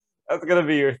That's gonna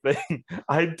be your thing.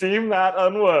 I deem that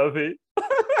unworthy.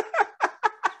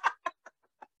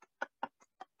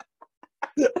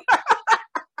 I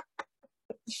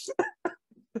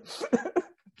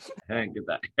didn't get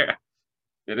that hair.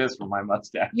 It is from my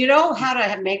mustache. You know how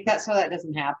to make that so that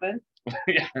doesn't happen?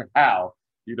 Yeah, how?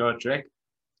 You know a trick?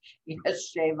 You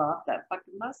just shave off that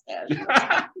fucking mustache.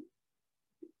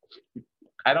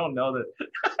 I don't know that.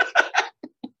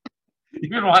 You've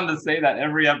been wanting to say that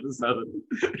every episode.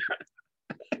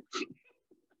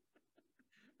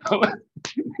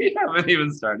 We haven't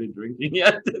even started drinking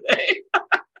yet today.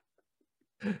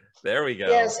 There we go.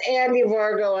 Yes, Andy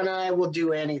Vargo and I will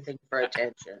do anything for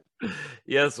attention.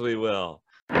 Yes, we will.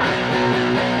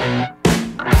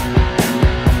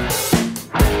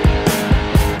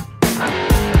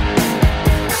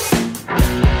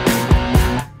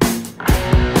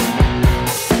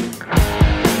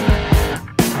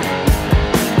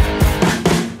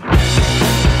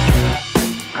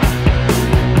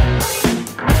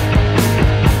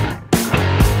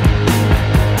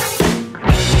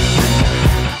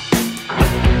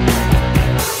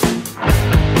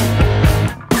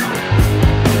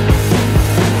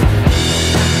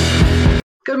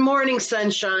 Good morning,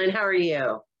 sunshine. How are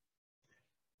you?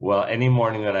 Well, any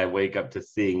morning that I wake up to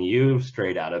seeing you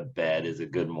straight out of bed is a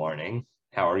good morning.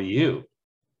 How are you?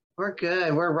 We're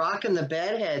good. We're rocking the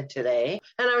bedhead today.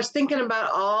 And I was thinking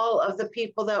about all of the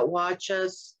people that watch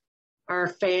us, our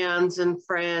fans and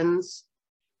friends.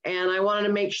 And I wanted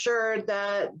to make sure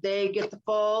that they get the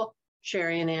full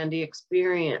Cheri and Andy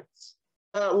experience.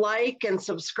 Like and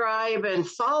subscribe and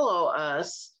follow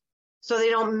us so they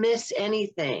don't miss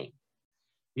anything.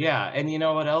 Yeah, and you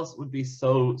know what else would be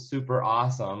so super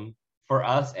awesome for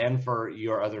us and for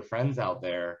your other friends out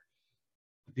there?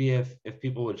 Be if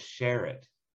people would share it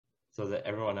so that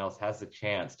everyone else has the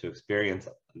chance to experience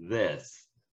this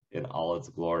in all its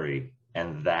glory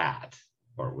and that,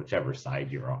 or whichever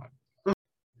side you're on.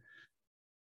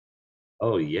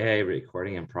 Oh, yay,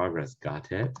 recording in progress. Got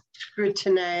it?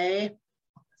 Scrutiny.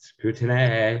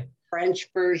 Scrutiny. French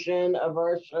version of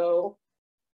our show.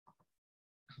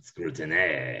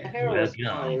 Scrutiny. My hair was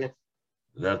fine.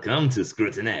 Welcome to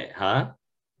Scrutiny, huh?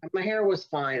 My hair was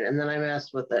fine, and then I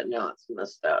messed with it. Now it's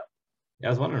messed up. Yeah,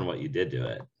 I was wondering what you did to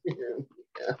it.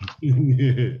 Yeah. You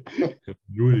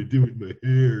know what I did with my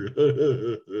hair.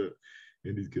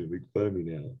 And he's gonna make fun of me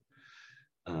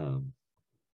now.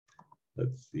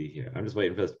 Let's see here. I'm just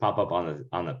waiting for this to pop up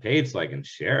on the page so I can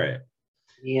share it.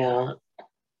 Yeah.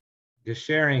 Because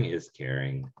sharing is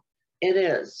caring. It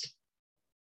is.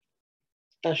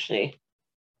 Especially.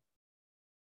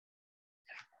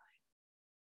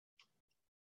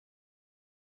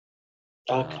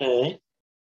 Okay.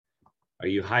 Are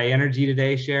you high energy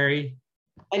today, Cheri?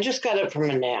 I just got up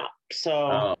from a nap,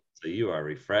 so so you are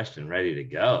refreshed and ready to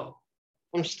go.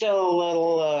 I'm still a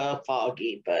little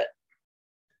foggy, but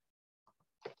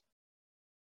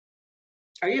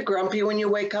are you grumpy when you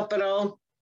wake up at all?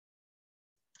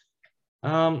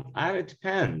 It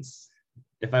depends.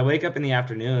 If I wake up in the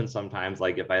afternoon, sometimes,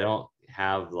 like if I don't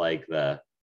have like the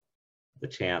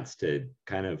chance to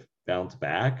kind of bounce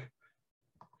back.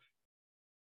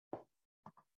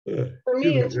 For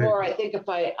me, it's more, I think if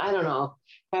I don't know,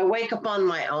 if I wake up on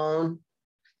my own,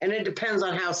 and it depends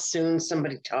on how soon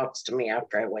somebody talks to me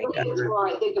after I wake up. It's more,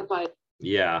 I think if I.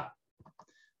 Yeah,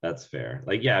 that's fair.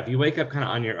 Like, yeah, if you wake up kind of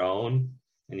on your own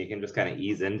and you can just kind of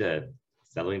ease into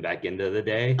settling back into the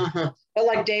day. But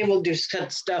like Dave will do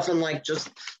stuff and like just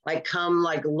like come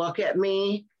like look at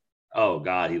me. Oh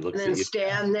God, he looks and then at you.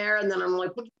 Stand there, and then I'm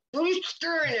like, what are you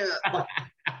staring at?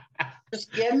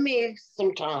 Just give me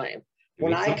some time.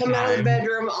 When I come out of the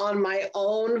bedroom on my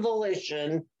own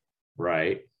volition,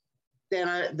 right? Then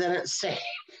it's safe.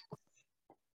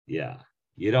 Yeah,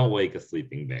 you don't wake a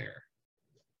sleeping bear.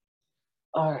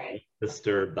 All right.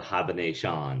 Disturb the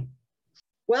hibernation.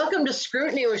 Welcome to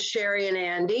Scrutiny with Cheri and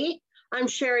Andy. I'm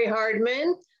Cheri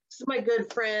Hardman. This is my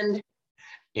good friend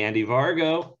Andy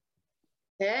Vargo.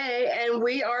 Hey, and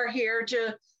we are here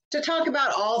to talk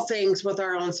about all things with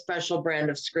our own special brand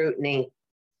of scrutiny.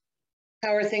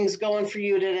 How are things going for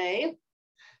you today?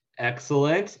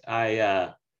 Excellent.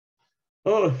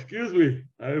 Excuse me.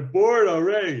 I'm bored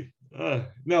already.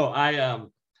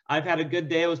 I've had a good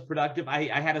day. It was productive. I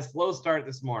had a slow start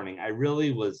this morning. I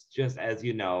really was just, as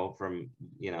you know,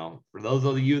 for those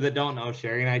of you that don't know,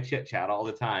 Cheri and I chit chat all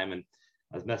the time. And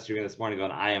I was messaging her this morning going,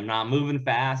 I am not moving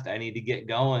fast. I need to get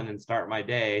going and start my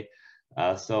day.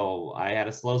 So I had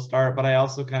a slow start, but I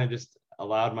also kind of just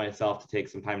allowed myself to take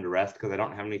some time to rest because I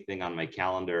don't have anything on my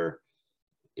calendar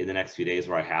in the next few days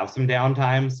where I have some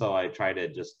downtime. So I try to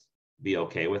just be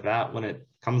okay with that when it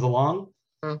comes along.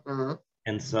 Mm-hmm.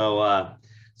 And so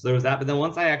there was that. But then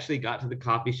once I actually got to the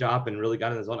coffee shop and really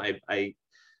got in the zone, I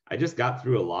just got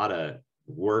through a lot of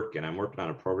work, and I'm working on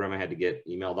a program I had to get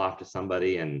emailed off to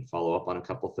somebody and follow up on a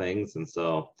couple things. And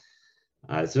so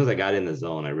as soon as I got in the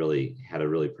zone, I really had a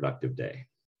really productive day.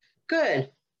 Good.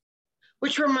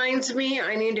 Which reminds me,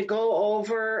 I need to go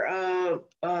over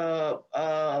odd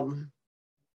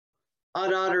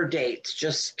order dates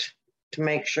just to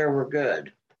make sure we're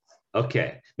good.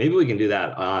 Okay, maybe we can do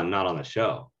that not on the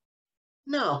show.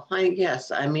 No,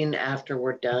 I mean after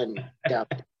we're done.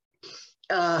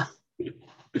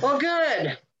 Well,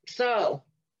 good. So,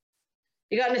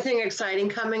 you got anything exciting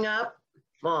coming up?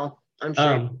 Well, I'm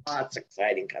sure lots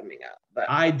exciting coming up. But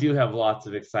I do have lots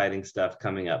of exciting stuff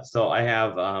coming up. So I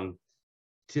have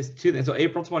just two things. So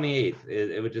April 28th,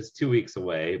 it was just 2 weeks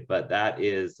away, but that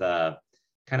is kind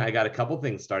of, I got a couple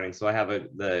things starting. So I have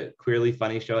the Queerly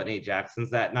Funny show at Nate Jackson's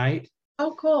that night.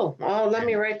 Oh, cool. Oh, let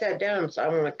me write that down. So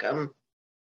I'm going to come.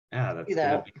 Yeah, that's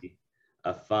going to be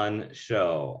a fun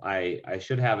show. I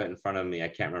should have it in front of me. I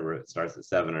can't remember if it starts at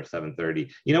 7 or 7:30.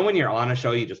 You know, when you're on a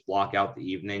show, you just block out the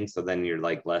evening. So then you're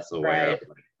like less aware. Right. Of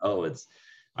like, oh,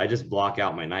 I just block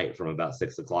out my night from about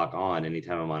 6 o'clock on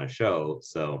anytime I'm on a show.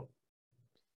 So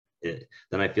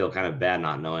then I feel kind of bad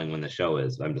not knowing when the show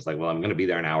is. I'm just like, well, I'm going to be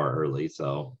there an hour early.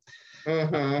 So,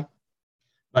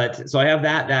 but so I have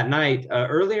that night.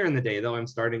 Earlier in the day, though, I'm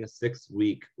starting a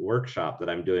 6-week workshop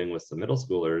that I'm doing with some middle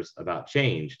schoolers about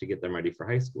change to get them ready for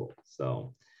high school.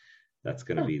 So that's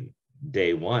going to be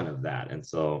day 1 of that. And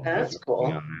so that's cool.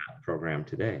 On that program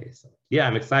today. So yeah,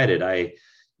 I'm excited. I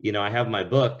have my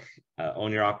book,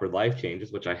 Own Your Awkward Life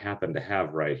Changes, which I happen to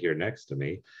have right here next to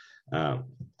me.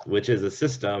 Which is a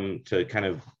system to kind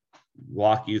of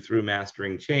walk you through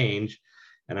mastering change.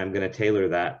 And I'm going to tailor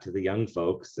that to the young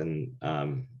folks. And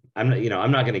I'm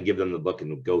not going to give them the book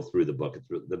and go through the book.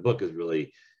 The book is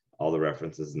really, all the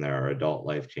references in there are adult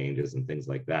life changes and things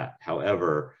like that.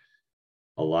 However,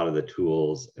 a lot of the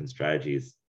tools and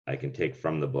strategies I can take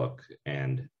from the book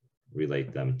and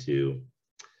relate them to,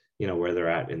 where they're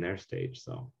at in their stage.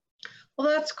 So, well,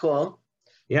 that's cool.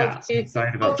 Yeah, so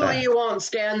excited about that. Hopefully you won't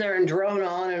stand there and drone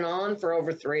on and on for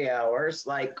over 3 hours.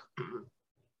 Like,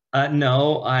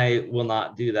 no, I will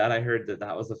not do that. I heard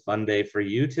that was a fun day for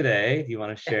you today. Do you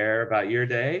want to share about your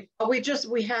day? We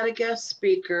had a guest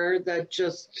speaker that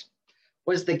just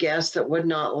was the guest that would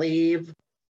not leave,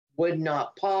 would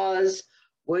not pause,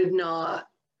 would not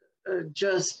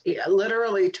just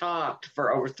literally talked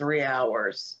for over 3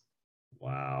 hours.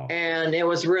 Wow. And it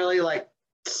was really like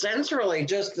sensorily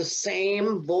just the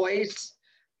same voice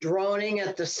droning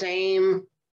at the same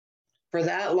for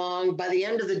that long. By the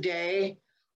end of the day,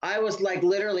 I was like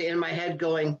literally in my head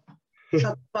going,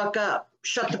 shut the fuck up,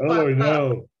 shut the fuck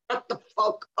up, shut the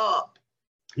fuck up.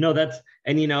 No,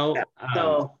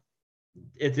 so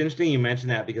it's interesting you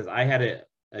mentioned that, because I had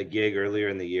a gig earlier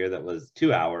in the year that was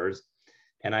 2 hours,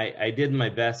 and I did my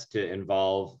best to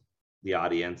involve the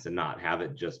audience and not have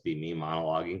it just be me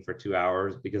monologuing for 2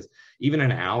 hours, because even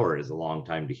an hour is a long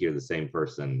time to hear the same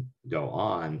person go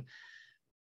on.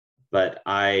 But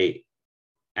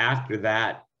after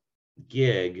that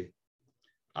gig,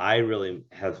 I really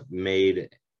have made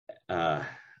a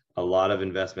lot of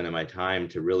investment in my time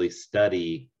to really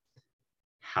study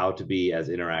how to be as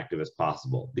interactive as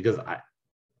possible, because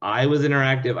I was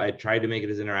interactive. I tried to make it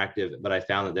as interactive, but I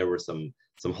found that there were some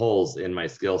holes in my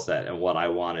skill set and what I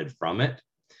wanted from it.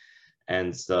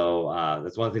 And so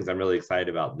that's one of the things I'm really excited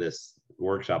about this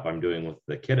workshop I'm doing with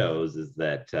the kiddos, is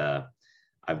that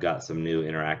I've got some new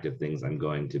interactive things I'm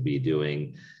going to be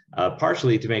doing,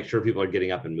 partially to make sure people are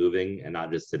getting up and moving and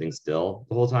not just sitting still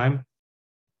the whole time.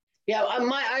 Yeah,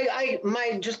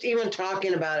 my just even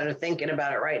talking about it or thinking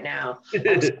about it right now,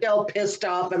 I'm still pissed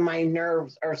off and my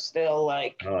nerves are still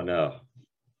like, oh no,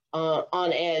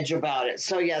 on edge about it.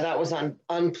 So yeah, that was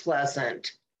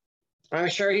unpleasant. I'm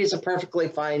sure he's a perfectly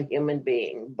fine human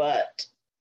being, but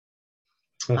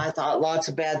I thought lots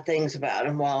of bad things about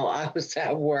him while I was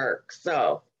at work.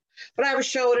 So, but I have a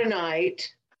show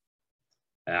tonight.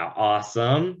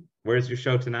 Awesome. Where's your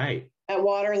show tonight? At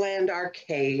Waterland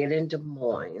Arcade in Des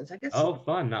Moines. I guess. Oh,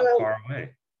 fun! Not far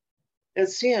away.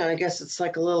 I guess it's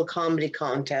like a little comedy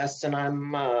contest, and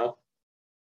I'm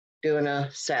doing a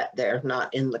set there,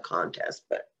 not in the contest,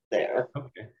 but there.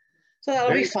 Okay. So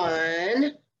that'll be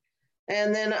fun.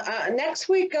 And then next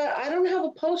week, I don't have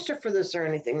a poster for this or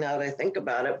anything now that I think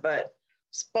about it, but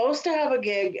supposed to have a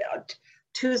gig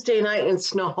Tuesday night in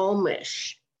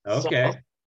Snohomish. Okay. So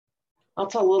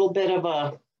that's a little bit of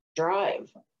a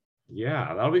drive.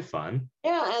 Yeah, that'll be fun.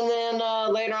 Yeah, and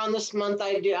then later on this month,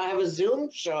 I have a Zoom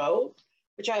show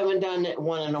which I haven't done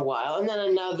one in a while, and then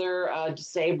another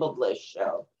disabled list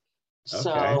show. Okay.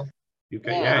 So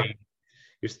Yeah,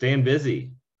 you're staying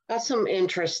busy. got some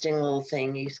interesting little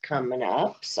thingies coming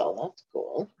up, so that's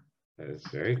cool. That is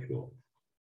very cool.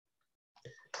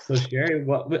 So Cheri,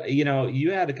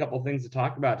 you had a couple things to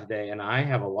talk about today, and I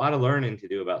have a lot of learning to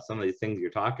do about some of these things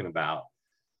you're talking about.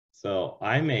 So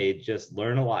I may just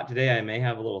learn a lot today. I may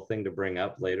have a little thing to bring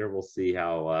up later. We'll see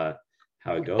how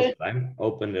it goes. But I'm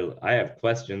open to. I have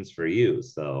questions for you.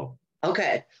 So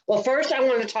okay. Well, first I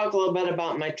want to talk a little bit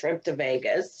about my trip to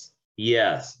Vegas.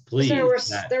 yes, please. There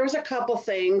was a couple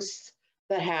things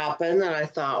that happened that I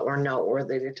thought were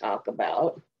noteworthy to talk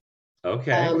about.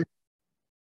 Okay.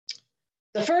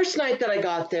 The first night that I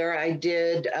got there, I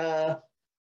did the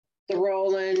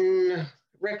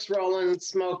Rick's Rollin'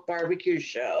 Smoke Barbecue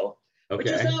Show, which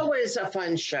is always a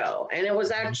fun show. And it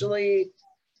was actually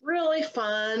really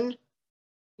fun.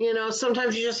 You know,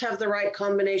 sometimes you just have the right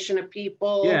combination of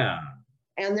people. Yeah.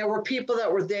 And there were people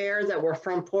that were there that were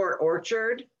from Port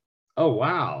Orchard. Oh,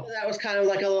 wow. So that was kind of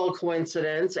like a little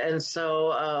coincidence. And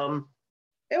so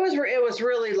it was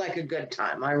really like a good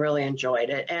time. I really enjoyed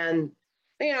it. And,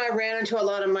 you know, I ran into a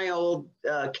lot of my old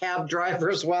cab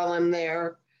drivers while I'm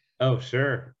there. Oh,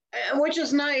 sure. Which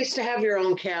is nice to have your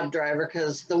own cab driver,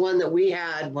 because the one that we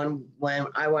had when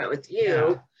I went with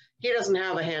you, he doesn't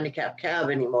have a handicap cab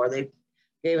anymore. They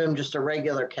gave him just a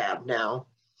regular cab now.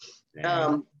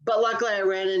 But luckily I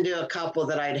ran into a couple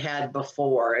that I'd had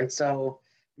before. And so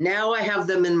now I have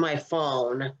them in my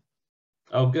phone.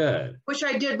 Oh, good. Which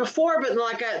I did before, but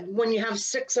when you have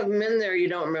 6 of them in there, you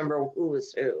don't remember who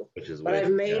was who. But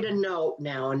I've made a note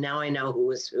now, and now I know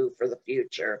who is who for the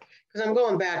future, because I'm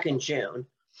going back in June.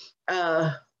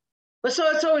 But so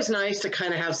it's always nice to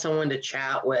kind of have someone to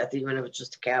chat with, even if it's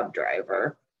just a cab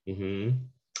driver.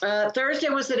 Thursday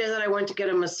was the day that I went to get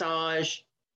a massage.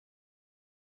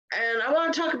 And I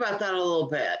want to talk about that a little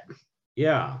bit.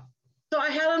 Yeah. So I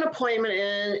had an appointment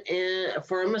in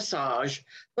for a massage,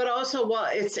 but also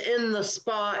it's in the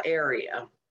spa area.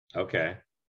 Okay.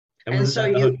 And was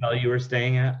that the hotel you were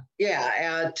staying at? Yeah,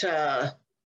 at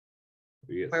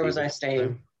where was I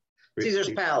staying?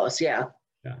 Caesar's Palace, yeah.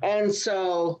 And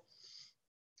so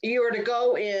you were to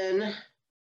go in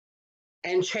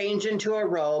and change into a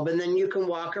robe, and then you can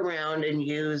walk around and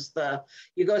you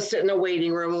go sit in a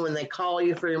waiting room, and when they call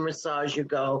you for your massage, you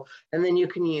go, and then you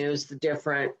can use the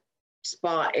different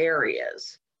spa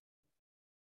areas.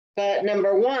 But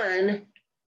number one,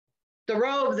 the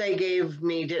robe they gave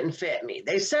me didn't fit me.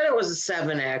 They said it was a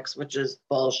 7X, which is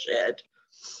bullshit.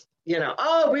 You know,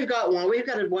 oh, we've got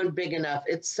one big enough.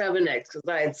 It's 7X, because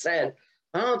I had said,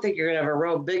 I don't think you're gonna have a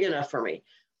robe big enough for me.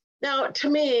 Now, to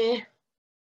me,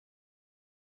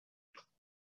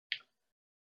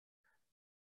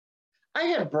 I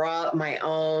had brought my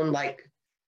own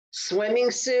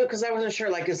swimming suit, because I wasn't sure,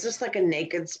 is this like a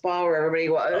naked spa where everybody,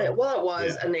 it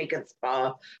was a naked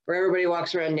spa where everybody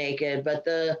walks around naked, but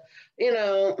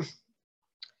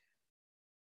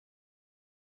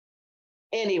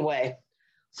anyway,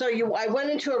 so I went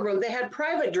into a room. They had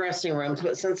private dressing rooms,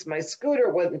 but since my scooter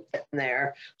wasn't in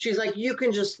there, she's like, you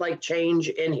can just change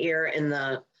in here in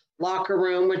the locker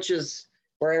room, which is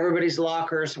where everybody's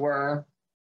lockers were.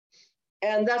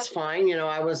 And that's fine. You know,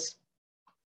 I was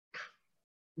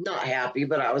not happy,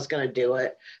 but I was going to do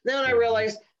it. Then I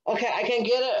realized, okay, I can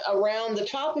get it around the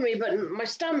top of me, but my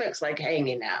stomach's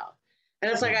hanging out.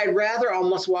 And it's I'd rather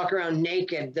almost walk around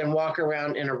naked than walk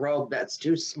around in a robe that's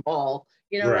too small.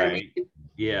 You know what I mean?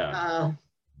 Yeah.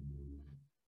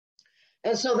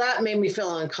 And so that made me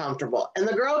feel uncomfortable. And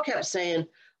the girl kept saying,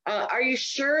 are you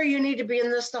sure you need to be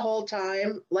in this the whole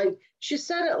time? She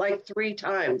said it 3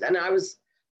 times. And I was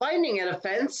finding it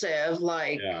offensive.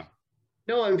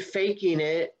 No, I'm faking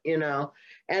it, you know.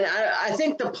 And I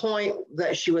think the point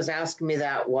that she was asking me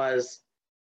that was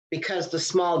because the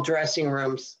small dressing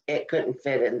rooms, it couldn't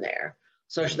fit in there.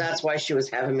 So that's why she was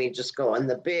having me just go in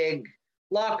the big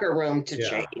locker room to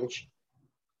change.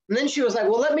 And then she was like,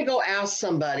 well, let me go ask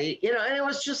somebody, you know, and it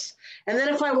was just, and then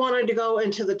if I wanted to go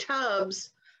into the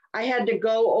tubs, I had to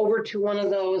go over to one of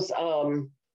those,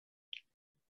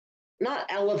 not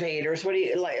elevators. What do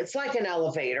you like? It's like an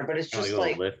elevator, but it's just a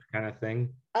lift kind of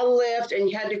thing. A lift, and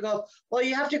you had to go. Well,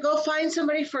 you have to go find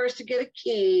somebody first to get a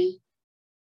key,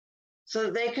 so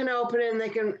that they can open it and they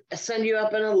can send you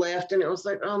up in a lift. And it was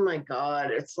oh my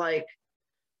God! It's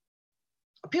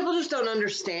people just don't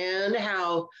understand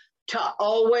how to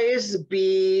always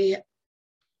be,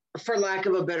 for lack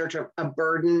of a better term, a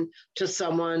burden to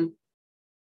someone.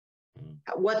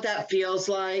 What that feels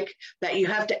like, that you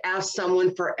have to ask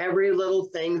someone for every little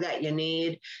thing that you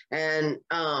need. And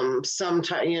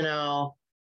sometimes, you know,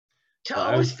 to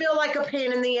Well, always feel like a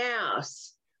pain in the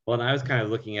ass. Well, and I was kind of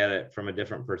looking at it from a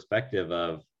different perspective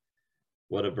of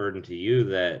what a burden to you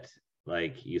that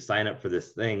like you sign up for this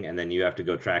thing and then you have to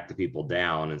go track the people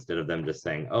down instead of them just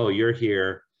saying, oh, you're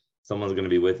here. Someone's going to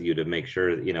be with you to make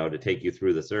sure, you know, to take you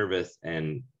through the service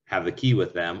and have the key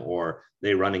with them, or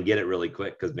they run and get it really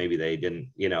quick because maybe they didn't,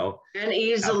 you know. And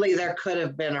easily there could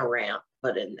have been a ramp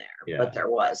put in there, but there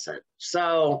wasn't.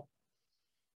 So,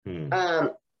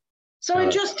 so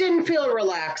it just didn't feel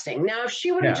relaxing. Now, if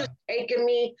she would have just taken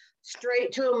me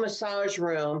straight to a massage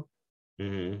room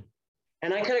and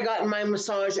I could have gotten my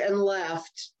massage and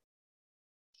left,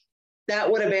 that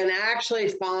would have been actually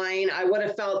fine. I would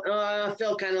have felt, I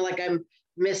feel kind of like I'm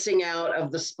missing out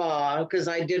of the spa because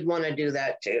I did want to do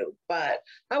that too. But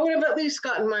I would have at least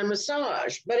gotten my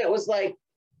massage. But it was like,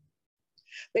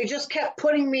 they just kept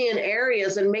putting me in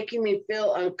areas and making me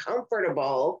feel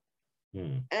uncomfortable.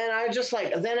 And I just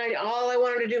like, then all I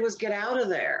wanted to do was get out of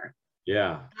there.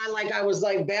 Yeah. I was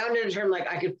like bound in a term,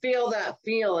 like I could feel that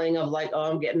feeling of like,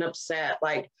 oh, I'm getting upset.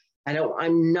 Like,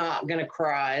 I'm not going to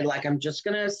cry. Like, I'm just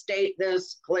going to state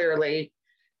this clearly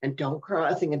and don't cry.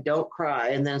 I think, and don't cry.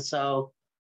 And then so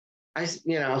I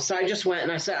just went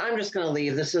and I said, I'm just going to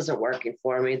leave. This isn't working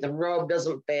for me. The robe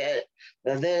doesn't fit,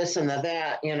 the this and the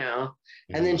that, you know.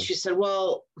 And then she said,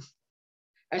 well,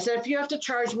 I said, if you have to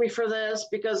charge me for this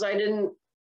because I didn't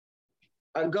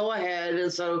go ahead.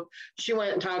 And so she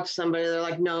went and talked to somebody. They're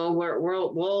like, no,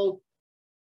 we'll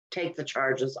take the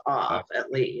charges off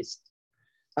at least.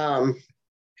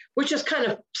 Which is kind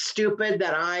of stupid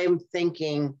that I'm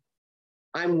thinking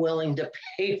I'm willing to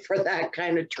pay for that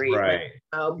kind of treatment. Right.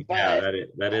 But, yeah,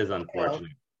 that is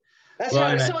unfortunate. That's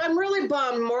right. So I'm really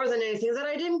bummed more than anything that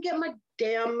I didn't get my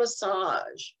damn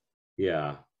massage.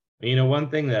 Yeah. You know, one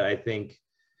thing that I think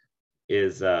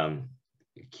is kind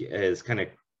of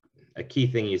a key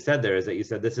thing you said there is that you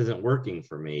said this isn't working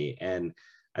for me. And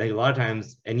I think a lot of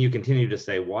times, and you continue to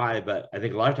say why, but I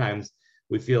think a lot of times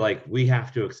we feel like we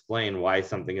have to explain why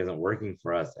something isn't working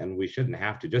for us, and we shouldn't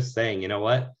have to. Just saying, you know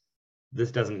what,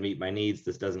 this doesn't meet my needs,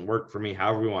 this doesn't work for me,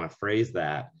 however we want to phrase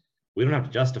that, we don't have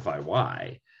to justify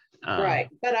why. Right.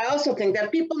 But I also think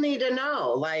that people need to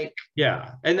know, like,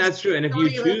 yeah, and that's true. And if you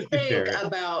choose to share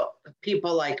about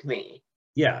people like me.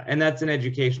 Yeah, and that's an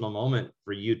educational moment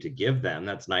for you to give them.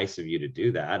 That's nice of you to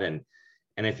do that. And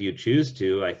if you choose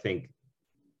to, I think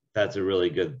that's a really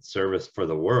good service for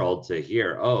the world to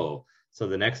hear, oh, so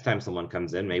the next time someone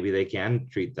comes in, maybe they can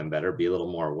treat them better, be a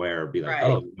little more aware, be like,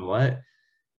 oh, you know what?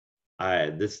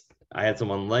 I had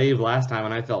someone leave last time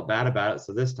and I felt bad about it.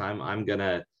 So this time I'm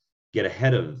gonna get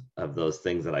ahead of those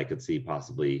things that I could see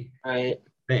possibly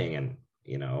thing. And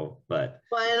you know, but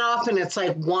and often it's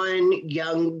like one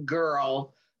young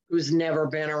girl who's never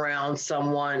been around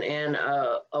someone in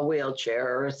a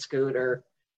wheelchair or a scooter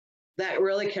that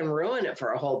really can ruin it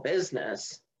for a whole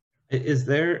business. Is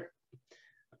there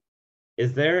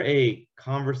a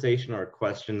conversation or a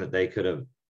question that they could have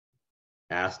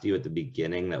asked you at the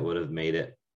beginning that would have made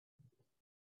it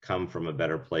come from a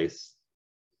better place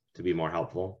to be more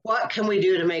helpful? What can we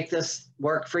do to make this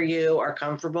work for you or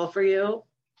comfortable for you?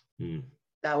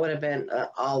 That would have been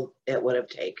all it would have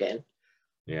taken.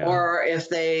 Yeah. Or if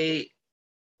they,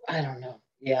 I don't know.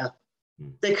 Yeah.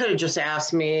 They could have just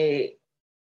asked me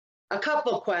a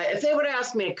couple of questions. If they would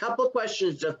ask me a couple of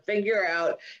questions to figure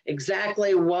out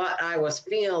exactly what I was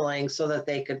feeling so that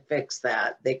they could fix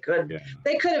that. They could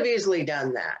have easily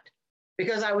done that,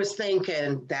 because I was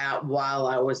thinking that while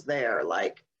I was there,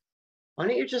 like, why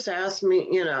don't you just ask me,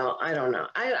 you know, I don't know.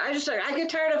 I get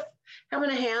tired of having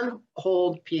to hand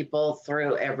hold people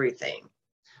through everything.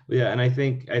 Yeah, and I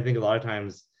think a lot of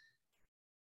times,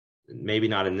 maybe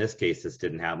not in this case, this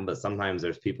didn't happen, but sometimes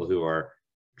there's people who are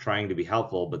trying to be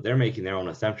helpful, but they're making their own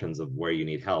assumptions of where you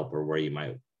need help or where you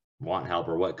might want help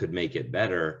or what could make it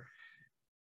better,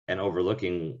 and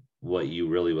overlooking what you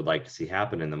really would like to see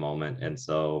happen in the moment. And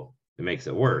so it makes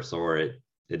it worse, or it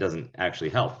doesn't actually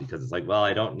help, because it's like, well,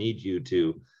 I don't need you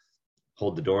to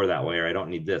hold the door that way, or I don't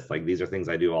need this. Like, these are things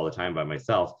I do all the time by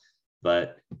myself.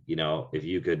 But, you know, if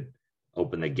you could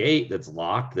open the gate that's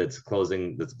locked, that's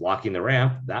closing, that's blocking the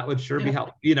ramp, that would sure be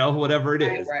helpful, you know, whatever it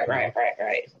is. Right.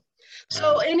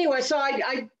 So anyway, so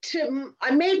I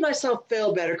made myself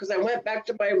feel better because I went back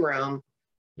to my room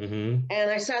and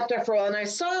I sat there for a while, and I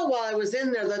saw while I was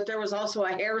in there that there was also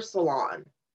a hair salon.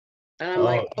 And I'm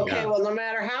like, okay, well, no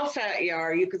matter how fat you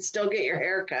are, you could still get your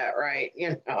hair cut, right?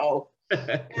 You know. And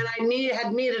I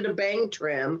had needed a bang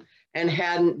trim and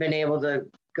hadn't been able to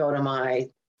go to my,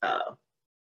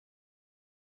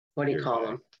 what do you call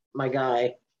him? My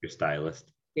guy. Your stylist.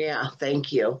 Yeah,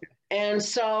 thank you. And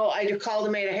so I called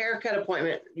and made a haircut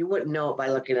appointment. You wouldn't know it by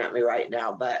looking at me right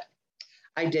now, but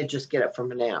I did just get up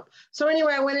from a nap. So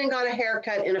anyway, I went and got a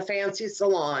haircut in a fancy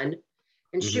salon,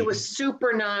 and she was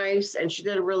super nice, and she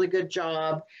did a really good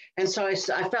job. And so I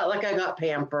felt like I got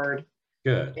pampered.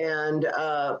 Good. And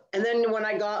then when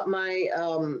I got my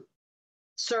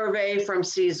survey from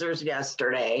Caesars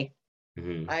yesterday,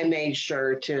 I made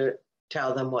sure to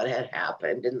tell them what had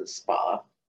happened in the spa.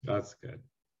 That's good.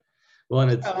 Well,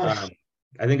 and it's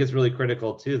I think it's really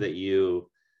critical too that you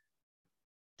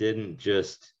didn't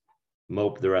just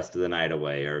mope the rest of the night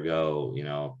away or go, you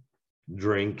know,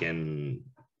 drink and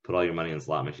put all your money in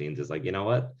slot machines. It's like, you know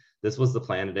what? This was the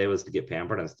plan today, was to get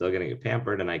pampered. I'm still going to get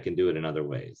pampered, and I can do it in other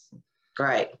ways.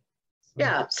 Right. So.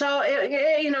 Yeah. So,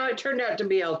 it turned out to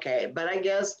be okay. But I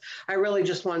guess I really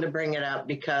just wanted to bring it up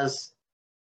because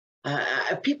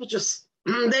people just,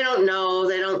 they don't know,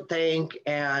 they don't think,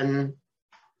 and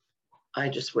I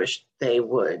just wish they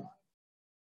would.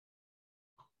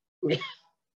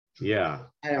 Yeah.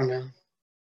 I don't know.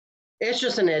 It's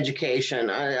just an education.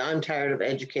 I'm tired of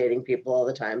educating people all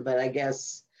the time, but I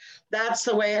guess that's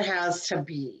the way it has to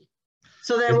be.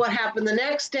 So then what happened the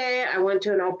next day, I went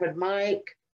to an open mic.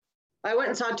 I went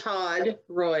and saw Todd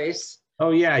Royce. Oh,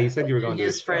 yeah. You said you were going to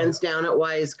his friends down at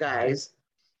Wise Guys.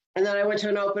 And then I went to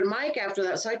an open mic after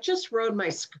that. So I just rode my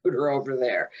scooter over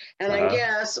there. And I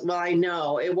guess, well, I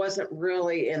know it wasn't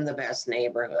really in the best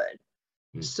neighborhood.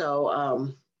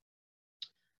 So,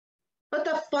 but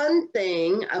the fun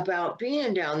thing about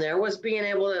being down there was being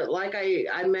able to, like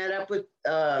I met up with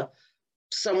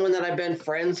someone that I've been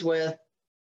friends with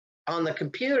on the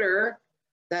computer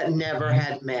that never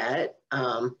had met.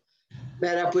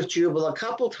 Met up with Jubal a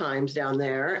couple times down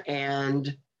there,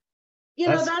 and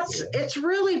it's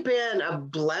really been a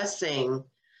blessing.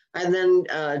 And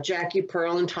then Jackie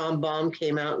Pearl and Tom Baum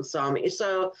came out and saw me.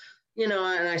 So, and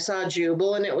I saw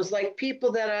Jubal, and it was like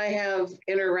people that I have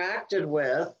interacted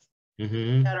with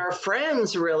that are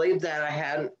friends really that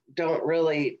I don't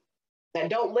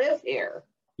live here.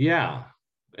 Yeah.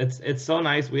 It's so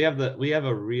nice. We have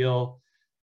a real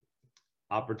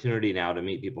opportunity now to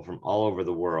meet people from all over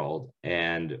the world,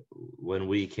 and when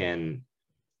we can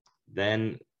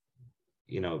then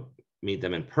meet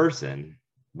them in person,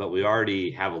 but we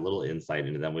already have a little insight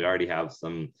into them, we already have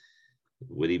some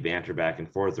witty banter back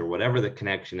and forth or whatever the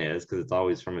connection is, because it's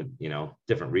always from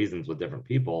different reasons with different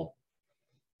people.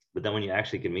 But then when you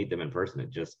actually can meet them in person,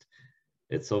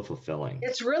 it's so fulfilling.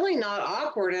 It's really not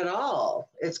awkward at all.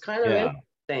 It's kind of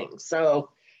interesting. So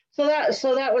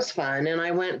that was fun. And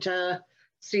I went to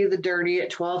see The Dirty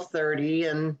at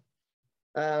 12:30, and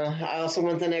I also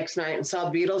went the next night and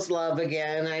saw Beatles Love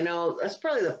again. I know that's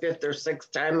probably the 5th or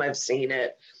 6th time I've seen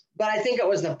it, but I think it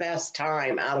was the best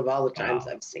time out of all the times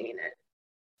I've seen it.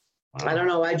 Wow. I don't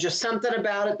know. Something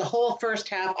about it. The whole first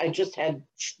half, I just had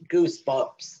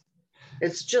goosebumps.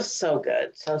 It's just so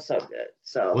good. So good.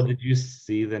 So. Well, did you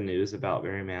see the news about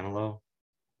Barry Manilow?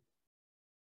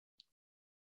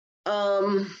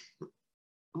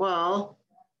 Well,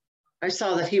 I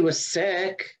saw that he was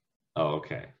sick. Oh,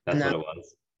 okay. That's what it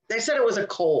was. They said it was a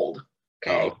cold.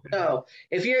 Okay. Oh,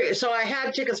 okay. So I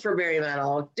had tickets for Barry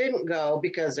Manilow. Didn't go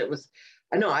because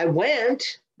I went,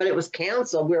 but it was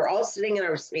canceled. We were all sitting in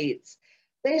our seats.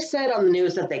 They said on the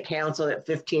news that they canceled at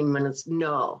 15 minutes.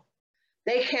 No,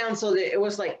 they canceled it. It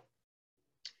was like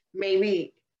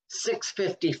maybe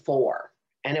 6:54,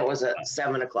 and it was a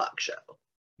 7:00 show.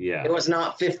 Yeah. It was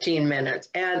not 15 minutes.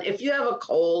 And if you have a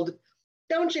cold,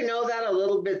 don't you know that a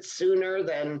little bit sooner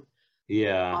than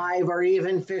 5 or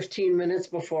even 15 minutes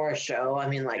before a show? I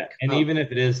mean, and even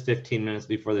if it is 15 minutes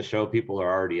before the show, people are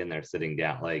already in there sitting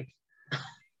down. Most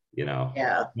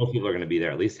people are going to be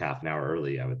there at least half an hour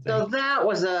early, I would think. So that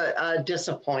was a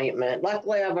disappointment.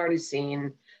 Luckily, I've already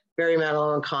seen Barry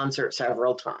Manilow in concert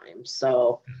several times.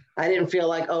 So I didn't feel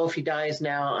like, if he dies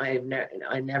now, I'm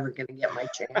never going to get my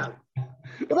chance.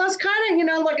 Well, that's kind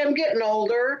of, I'm getting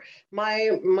older.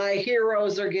 My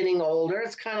heroes are getting older.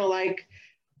 It's kind of like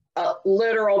a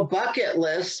literal bucket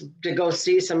list to go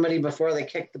see somebody before they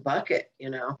kick the bucket,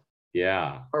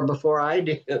 Yeah. Or before I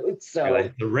do. So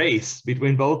like the race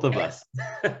between both of us.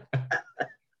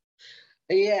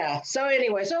 Yeah. So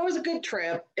anyway, it was a good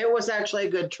trip. It was actually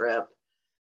a good trip.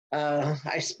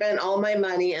 I spent all my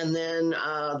money, and then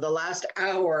the last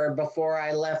hour before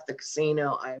I left the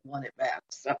casino, I won it back.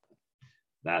 So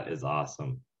that is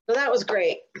awesome. So that was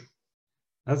great.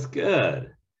 That's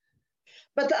good.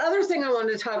 But the other thing I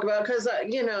wanted to talk about, because I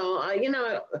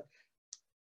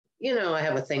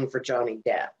have a thing for Johnny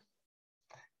Depp.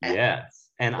 Yes,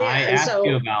 and I asked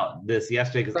you about this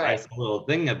yesterday because I saw a little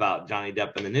thing about Johnny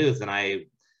Depp in the news, and I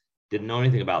didn't know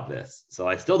anything about this. So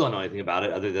I still don't know anything about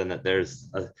it other than that there's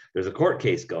a court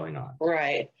case going on.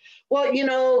 Right. Well,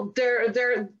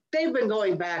 they've been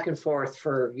going back and forth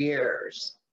for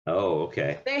years. Oh,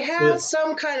 okay. They had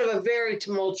some kind of a very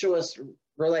tumultuous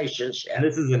relationship. And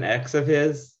this is an ex of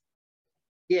his?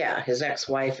 Yeah, his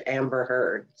ex-wife, Amber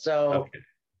Heard. So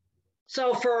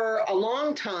for a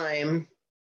long time,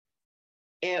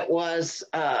 it was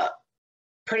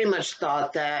pretty much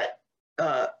thought that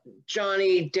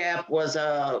Johnny Depp was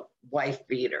a wife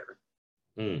beater.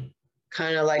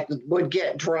 Kind of like would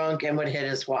get drunk and would hit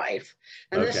his wife.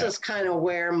 And this is kind of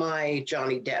where my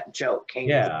Johnny Depp joke came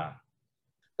from.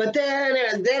 But then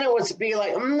it would be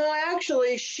like, no,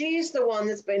 actually, she's the one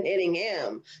that's been hitting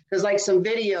him because like some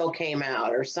video came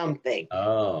out or something.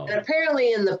 Oh. And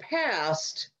apparently in the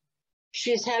past,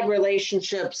 she's had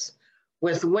relationships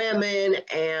with women,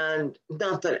 and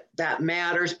not that that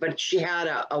matters, but she had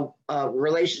a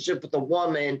relationship with a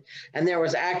woman, and there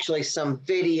was actually some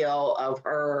video of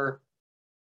her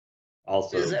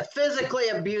also physically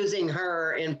abusing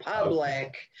her in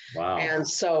public. Okay. Wow. And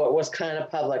so it was kind of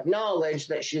public knowledge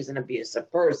that she's an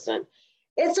abusive person.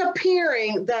 It's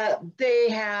appearing that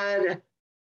they had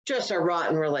just a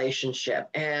rotten relationship,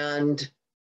 and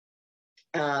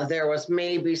there was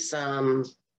maybe some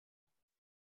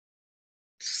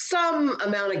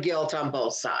amount of guilt on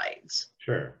both sides.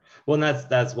 Sure. Well, and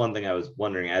that's one thing I was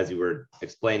wondering as you were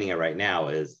explaining it right now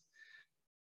is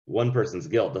one person's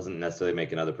guilt doesn't necessarily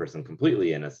make another person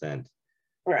completely innocent.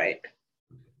 Right.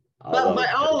 But by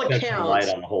all accounts, light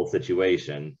on the whole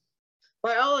situation.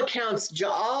 By all accounts,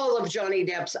 all of Johnny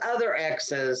Depp's other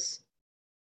exes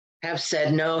have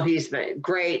said, no, he's been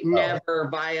great, never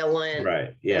violent.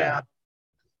 Right. Yeah.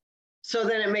 So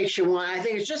then it makes you want, I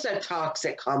think it's just a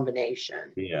toxic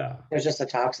combination. Yeah. There's just a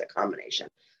toxic combination.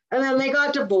 And then they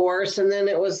got divorced, and then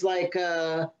it was like,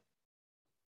 I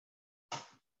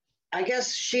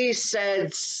guess she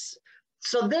said,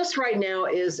 so this right now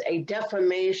is a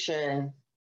defamation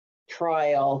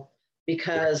trial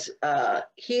because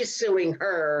he's suing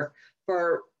her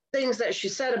for things that she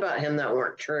said about him that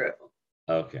weren't true.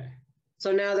 Okay.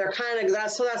 So now they're kind of,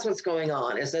 that's what's going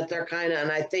on, is that they're kind of,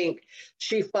 and I think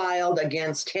she filed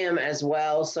against him as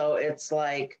well. So it's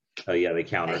like, oh yeah, they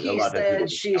countered. He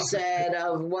said, she said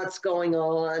of what's going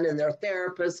on, and their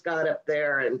therapist got up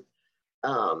there, and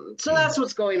so that's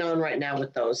what's going on right now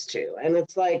with those two. And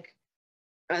it's like,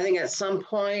 I think at some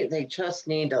point they just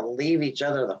need to leave each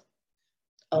other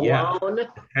alone. Yeah.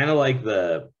 Kind of like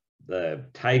the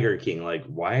Tiger King, like,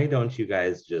 why don't you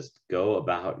guys just go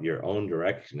about your own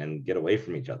direction and get away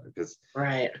from each other? Because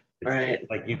it's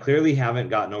like you clearly haven't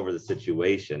gotten over the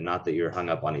situation. Not that you're hung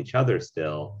up on each other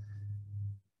still,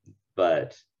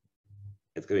 but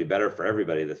it's going to be better for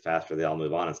everybody the faster they all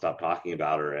move on and stop talking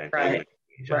about her. And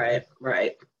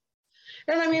Right.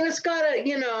 And I mean, it's got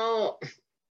to,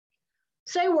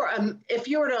 say if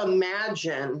you were to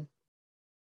imagine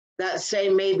that, say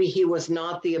maybe he was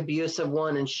not the abusive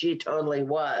one and she totally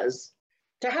was,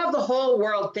 to have the whole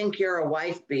world think you're a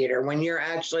wife beater when you're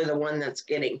actually the one that's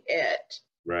getting hit.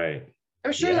 Right.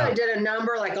 I'm sure that I did a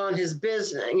number like on his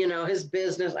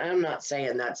business, I'm not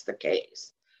saying that's the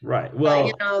case. Right.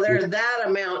 Well, but, there's that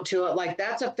amount to it. Like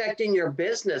that's affecting your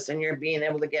business and you're being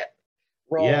able to get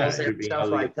roles and stuff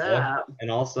like that.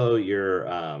 And also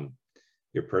your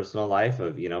personal life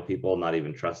of, people not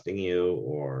even trusting you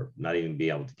or not even be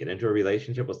able to get into a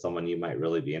relationship with someone you might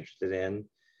really be interested in.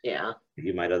 Yeah.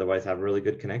 You might otherwise have a really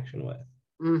good connection with.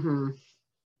 Mm-hmm.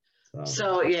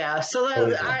 So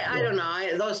that, I don't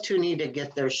know. Those two need to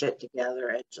get their shit together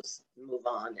and just move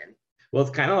on. And well,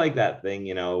 it's kind of like that thing,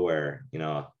 where,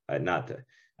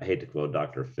 I hate to quote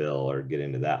Dr. Phil or get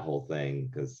into that whole thing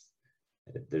because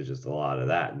there's just a lot of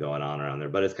that going on around there.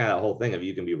 But it's kind of the whole thing of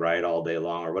you can be right all day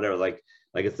long or whatever. Like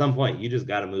at some point, you just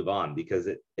got to move on because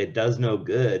it does no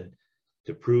good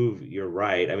to prove you're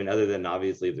right. I mean, other than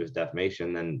obviously if there's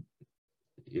defamation, then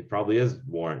it probably is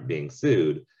warrant being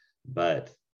sued. But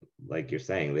like you're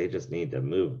saying, they just need to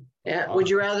move. Yeah. On. Would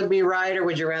you rather be right or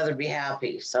would you rather be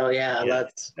happy? So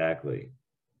that's exactly.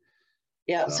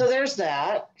 Yeah. So there's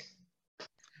that.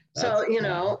 So,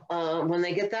 when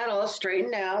they get that all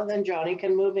straightened out, then Johnny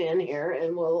can move in here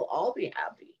and we'll all be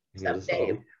happy. Except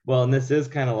Dave. Well, and this is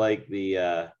kind of like the,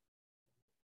 a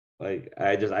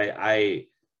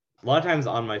lot of times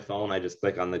on my phone, I just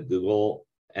click on the Google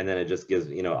and then it just gives,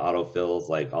 autofills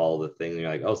like all the things. And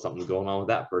you're like, oh, something's going on with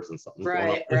that person. Something's going on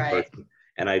with this person.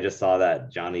 And I just saw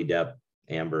that Johnny Depp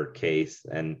Amber case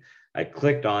and I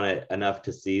clicked on it enough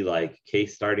to see like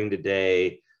case starting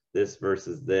today, this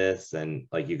versus this, and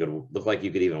like you could look like you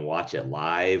could even watch it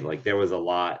live. Like there was a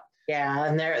lot Yeah,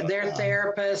 and their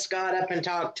therapist got up and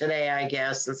talked today, I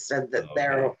guess, and said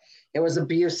that it was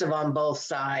abusive on both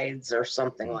sides or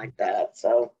something like that.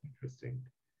 So interesting.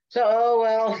 So, oh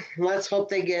well, let's hope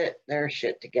they get their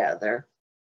shit together.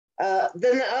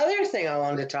 Then the other thing I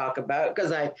wanted to talk about,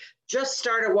 because I just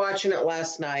started watching it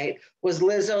last night, was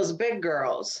Lizzo's Big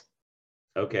Girls.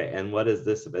 Okay, and what is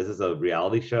this? Is this a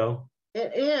reality show?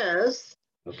 It is.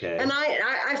 Okay. And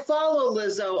I follow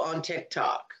Lizzo on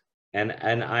TikTok. And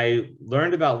I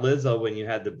learned about Lizzo when you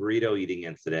had the burrito eating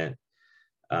incident,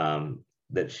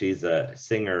 that she's a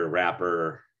singer,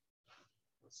 rapper,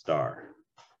 star.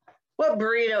 What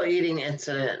burrito eating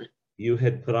incident? You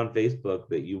had put on Facebook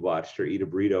that you watched her eat a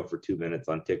burrito for 2 minutes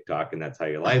on TikTok, and that's how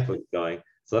your life was going.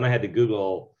 So then I had to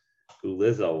Google who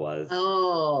Lizzo was.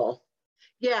 Oh,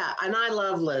 yeah. And I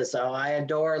love Lizzo. I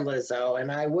adore Lizzo.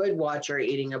 And I would watch her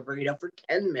eating a burrito for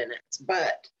 10 minutes.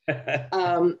 But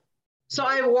so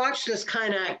I watched this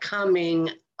kind of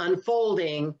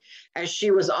unfolding as she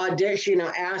was auditioning,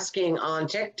 asking on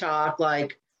TikTok,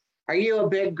 like, are you a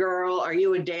big girl? Are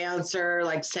you a dancer?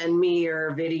 Like, send me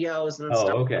your videos and stuff.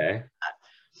 Okay. Like that.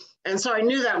 And so I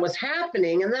knew that was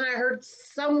happening. And then I heard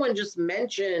someone just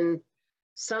mention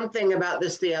something about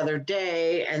this the other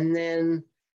day. And then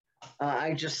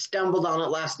I just stumbled on it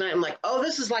last night. I'm like, oh,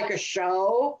 this is like a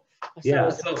show. So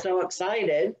Yeah. I'm so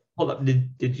excited. Hold up.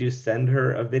 Did you send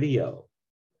her a video?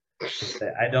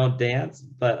 I don't dance,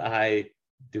 but I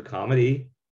do comedy.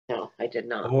 No, I did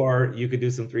not. Or you could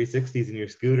do some 360s in your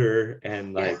scooter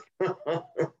and like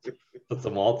put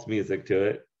some waltz music to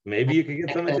it. Maybe you could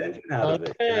get some attention out of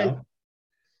it. You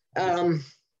know?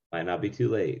 Might not be too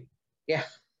late. Yeah.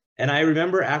 And I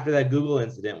remember after that Google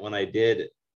incident, when I did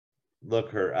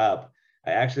look her up,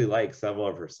 I actually liked several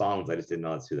of her songs. I just didn't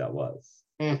know that's who that was.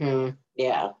 Mm-hmm.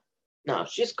 Yeah. No,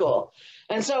 she's cool.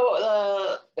 And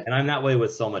so and I'm that way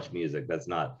with so much music. That's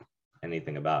not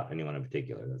anything about anyone in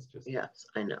particular. That's just yes,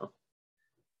 I know.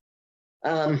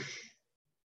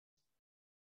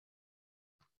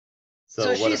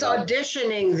 So she's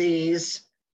auditioning these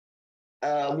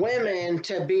women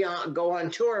to go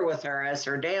on tour with her as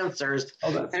her dancers.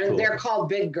 Oh, that's and cool. They're called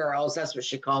Big Girls. That's what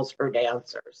she calls her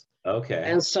dancers. Okay.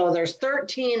 And so there's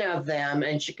 13 of them,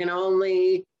 and she can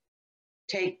only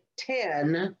take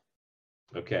 10.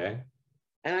 Okay.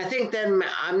 And I think then,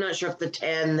 I'm not sure if the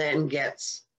 10 then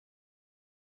gets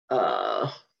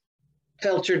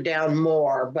filtered down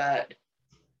more, but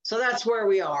so that's where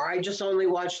we are. I just only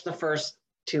watched the first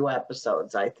 2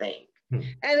 episodes, I think. And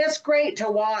it's great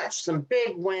to watch some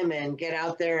big women get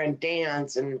out there and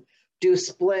dance and do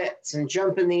splits and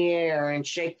jump in the air and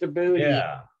shake the booty.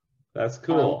 Yeah, that's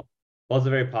cool. Well, it's a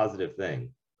very positive thing.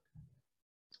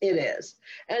 It is.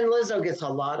 And Lizzo gets a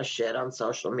lot of shit on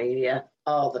social media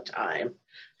all the time.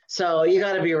 So you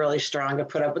got to be really strong to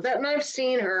put up with that. And I've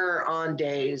seen her on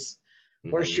days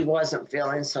where she wasn't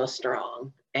feeling so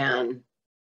strong. And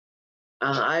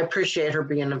I appreciate her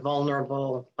being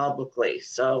vulnerable publicly.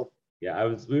 So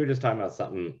yeah, we were just talking about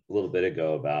something a little bit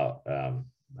ago about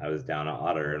I was down at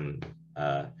Otter and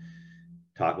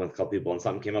talking with a couple people, and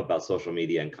something came up about social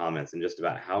media and comments and just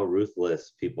about how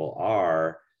ruthless people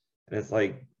are. And it's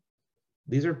like,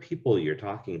 these are people you're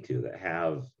talking to that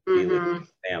have feelings,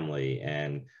 family,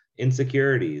 and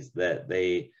insecurities that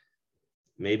they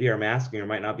maybe are masking or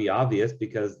might not be obvious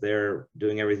because they're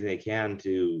doing everything they can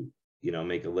to,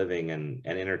 make a living and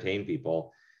entertain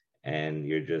people. And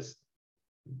you're just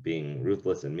being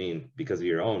ruthless and mean because of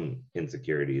your own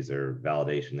insecurities or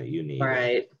validation that you need.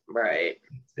 Right.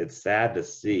 It's sad to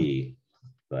see,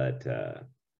 but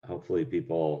hopefully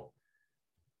people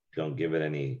don't give it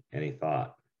any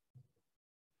thought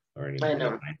or any mind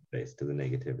space to the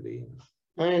negativity.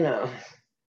 I know.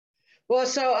 Well,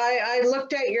 so I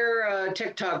looked at your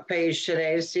TikTok page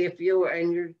today to see if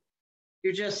you're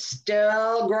just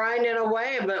still grinding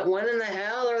away, but when in the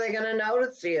hell are they going to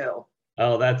notice you?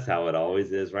 Oh, that's how it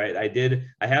always is, right?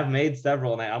 I have made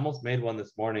several, and I almost made one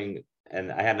this morning,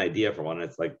 and I had an idea for one.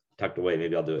 It's like tucked away.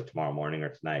 Maybe I'll do it tomorrow morning or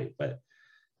tonight. But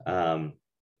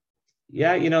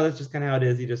yeah, that's just kind of how it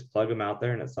is. You just plug them out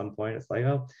there, and at some point it's like,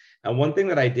 oh. And one thing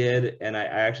that I did, and I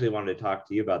actually wanted to talk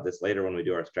to you about this later when we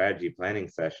do our strategy planning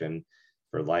session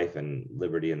for life and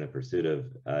liberty in the pursuit of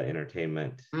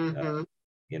entertainment,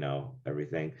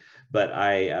 everything. But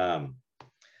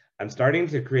I'm starting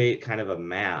to create kind of a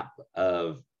map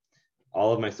of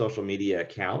all of my social media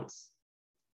accounts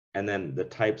and then the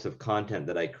types of content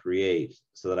that I create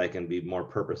so that I can be more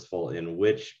purposeful in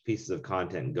which pieces of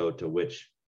content go to which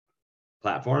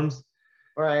platforms.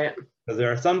 Right. Because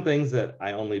there are some things that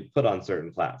I only put on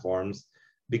certain platforms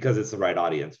because it's the right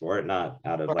audience for it, not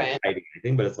out of like hiding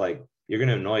anything, but it's like, you're going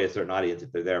to annoy a certain audience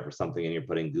if they're there for something and you're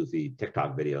putting goofy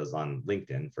TikTok videos on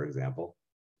LinkedIn, for example.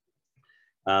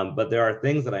 But there are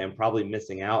things that I am probably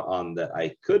missing out on that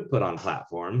I could put on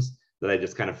platforms that I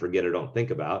just kind of forget or don't think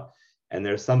about. And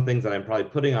there's some things that I'm probably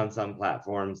putting on some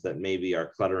platforms that maybe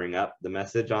are cluttering up the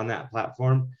message on that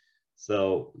platform.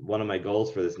 So one of my goals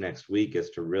for this next week is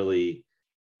to really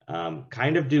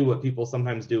kind of do what people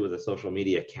sometimes do with a social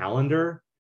media calendar,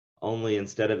 only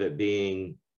instead of it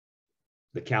being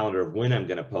the calendar of when I'm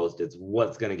going to post, it's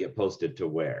what's going to get posted to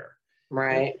where.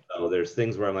 Right. And so there's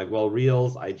things where I'm like, well,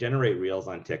 reels, I generate reels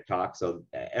on TikTok. So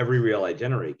every reel I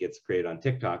generate gets created on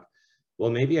TikTok.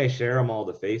 Well, maybe I share them all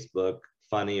to Facebook,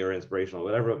 funny or inspirational,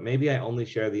 whatever. But maybe I only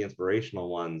share the inspirational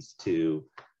ones to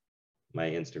my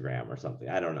Instagram or something.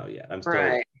 I don't know yet. I'm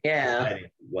still deciding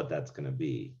what that's going to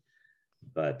be.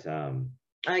 But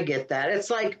I get that. It's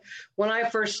like when we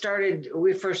first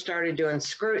started doing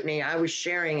Scrutiny, I was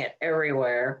sharing it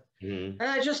everywhere. mm-hmm. And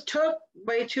I just took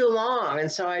way too long.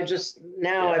 And so I've just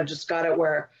got it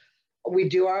where we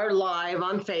do our live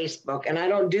on Facebook, and I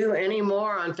don't do any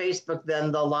more on Facebook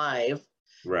than the live.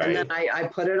 Right. And then I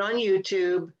put it on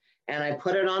YouTube and I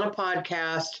put it on a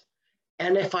podcast.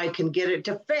 And if I can get it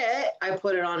to fit, I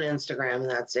put it on Instagram, and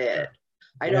that's it.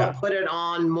 I don't put it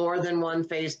on more than one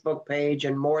Facebook page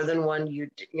and more than one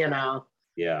YouTube,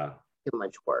 Yeah. Too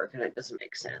much work, and it doesn't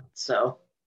make sense. So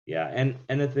yeah, and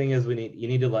the thing is, you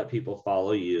need to let people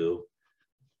follow you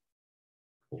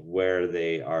where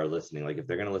they are listening. Like if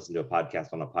they're going to listen to a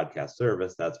podcast on a podcast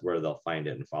service, that's where they'll find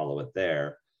it and follow it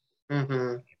there.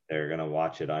 Mm-hmm. If they're going to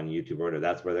watch it on YouTube or whatever,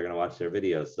 that's where they're going to watch their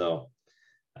videos. So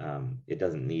it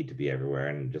doesn't need to be everywhere,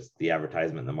 and just the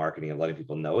advertisement and the marketing of letting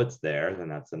people know it's there, then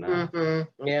that's enough.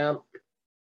 Mm-hmm. Yeah.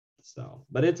 So,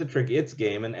 but it's a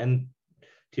game. And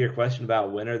to your question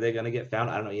about when are they going to get found,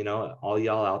 I don't know, all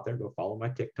y'all out there, go follow my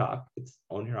TikTok. It's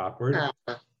Own Your Awkward.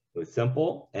 It's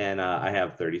simple. And I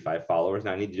have 35 followers.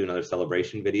 Now I need to do another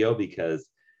celebration video, because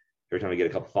every time I get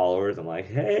a couple followers, I'm like,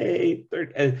 hey,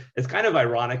 30. And it's kind of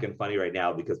ironic and funny right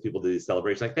now, because people do these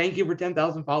celebrations like, thank you for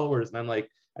 10,000 followers. And I'm like,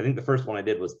 I think the first one I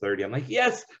did was 30. I'm like,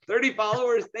 yes, 30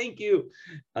 followers. Thank you.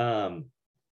 And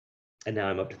now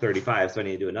I'm up to 35. So I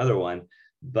need to do another one.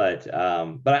 But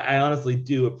I honestly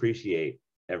do appreciate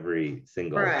every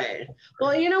single. Right.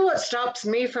 Well, you know what stops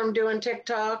me from doing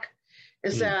TikTok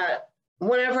is that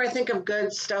whenever I think of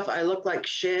good stuff, I look like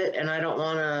shit, and I don't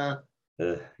want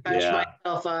to bash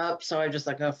myself up. So I just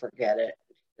like, oh, forget it.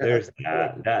 There's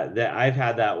that I've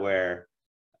had that where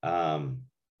I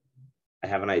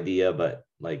have an idea, but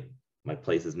like my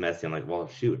place is messy. I'm like, well,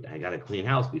 shoot, I got to clean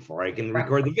house before I can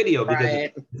record the video, because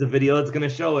it's a video that's going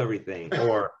to show everything.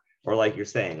 Or like you're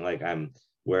saying, like I'm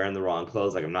wearing the wrong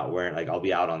clothes. Like I'm not wearing, like I'll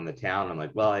be out on the town. I'm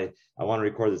like, well, I want to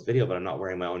record this video, but I'm not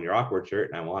wearing my Own Your Awkward shirt,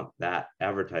 and I want that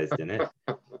advertised in it.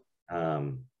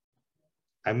 I'm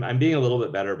being a little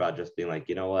bit better about just being like,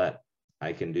 you know what,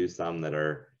 I can do some that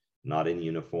are not in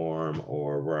uniform,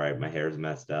 or where my hair's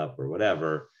messed up or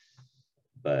whatever.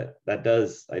 But I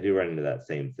do run into that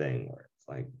same thing where it's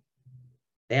like,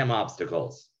 damn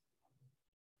obstacles.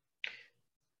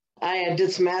 I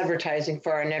did some advertising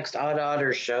for our next Odd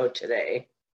Otter show today.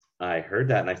 I heard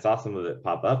that, and I saw some of it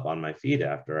pop up on my feed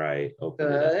after I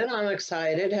opened it up. Good. I'm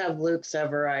excited to have Luke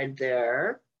Severide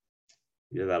there.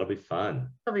 Yeah, that'll be fun.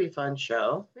 That'll be a fun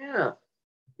show. Yeah.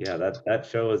 Yeah, that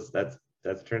show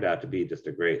that's turned out to be just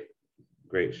a great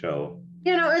show.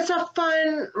 It's a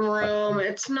fun room.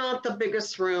 It's not the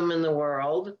biggest room in the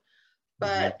world,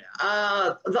 but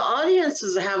the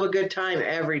audiences have a good time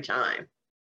every time.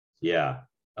 Yeah.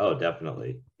 Oh,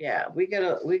 definitely. Yeah, we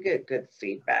get good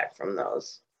feedback from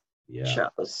those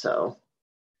shows.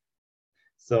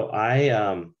 So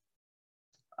I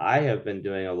have been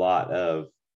doing a lot of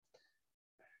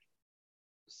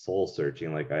soul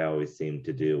searching, like I always seem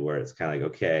to do, where it's kind of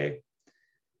like, okay,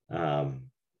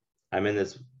 I'm in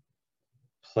this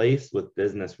place with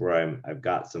business where I've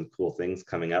got some cool things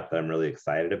coming up that I'm really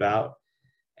excited about,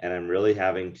 and I'm really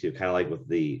having to kind of like with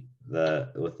the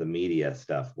media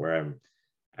stuff, where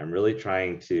I'm really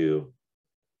trying to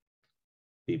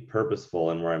be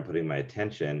purposeful in where I'm putting my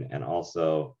attention, and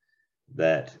also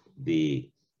that the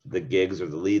gigs or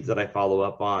the leads that I follow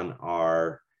up on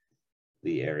are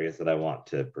the areas that I want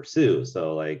to pursue.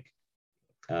 So like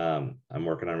I'm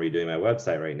working on redoing my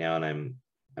website right now, and I'm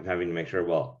having to make sure,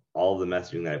 well, all of the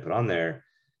messaging that I put on there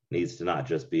needs to not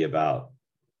just be about,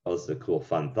 oh, this is a cool,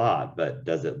 fun thought, but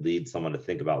does it lead someone to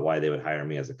think about why they would hire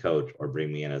me as a coach or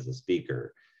bring me in as a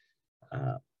speaker?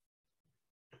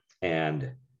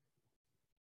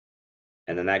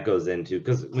 And then that goes into,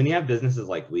 because when you have businesses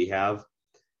like we have,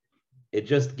 it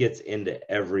just gets into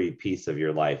every piece of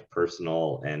your life,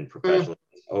 personal and professional,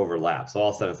 overlap. So all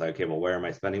of a sudden it's like, okay, well, where am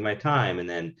I spending my time? And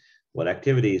then what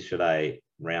activities should I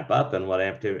ramp up and what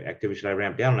activities should I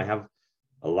ramp down? And I have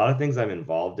a lot of things I'm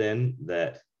involved in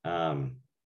that I've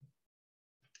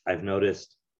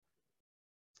noticed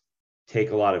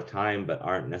take a lot of time, but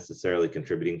aren't necessarily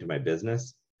contributing to my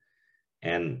business.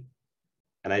 And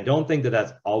I don't think that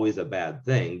that's always a bad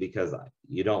thing, because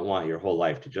you don't want your whole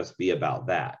life to just be about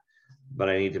that. But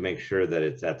I need to make sure that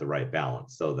it's at the right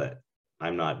balance, so that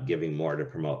I'm not giving more to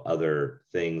promote other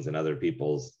things and other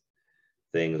people's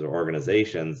things or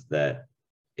organizations that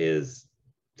is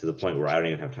to the point where I don't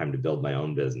even have time to build my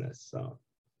own business. So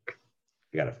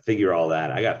I got to figure all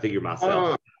that. I got to figure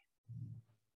myself.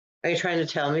 Are you trying to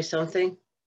tell me something?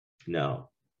 No.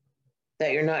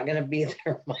 That you're not going to be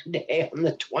there Monday on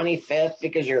the 25th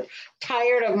because you're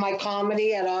tired of my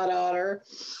comedy at Odd Otter?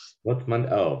 What's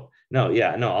Monday? Oh, no,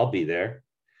 yeah, no, I'll be there.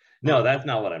 No, that's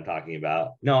not what I'm talking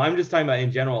about. No, I'm just talking about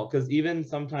in general, because even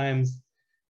sometimes,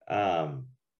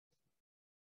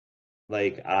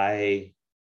 like I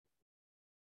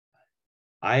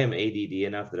am ADD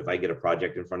enough that if I get a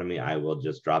project in front of me, I will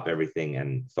just drop everything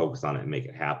and focus on it and make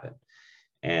it happen.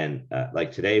 And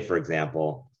like today, for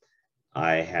example,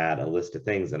 I had a list of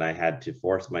things and I had to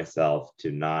force myself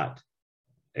to not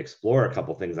explore a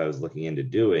couple things I was looking into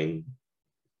doing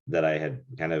that I had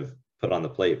kind of put on the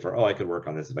plate for, oh, I could work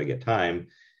on this if I get time.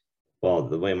 Well,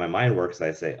 the way my mind works,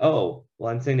 I say, oh,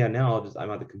 well, I'm sitting down now,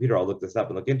 I'm at the computer, I'll look this up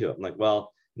and look into it. I'm like,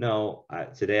 well, no,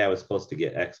 today I was supposed to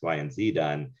get X, Y, and Z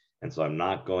done. And so I'm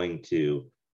not going to,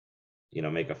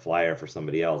 make a flyer for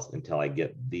somebody else until I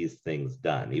get these things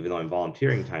done, even though I'm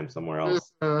volunteering time somewhere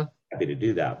else. Happy to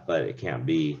do that, but it can't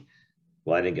be,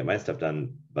 well, I didn't get my stuff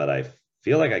done, but I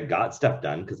feel like I got stuff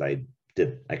done because I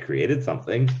created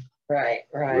something. Right.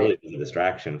 Really was a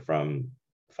distraction from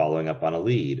following up on a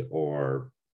lead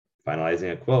or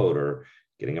finalizing a quote or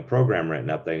getting a program written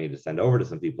up that I need to send over to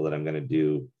some people that I'm going to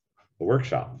do a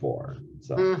workshop for.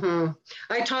 So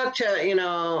I talked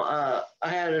to, I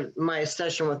had my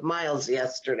session with Miles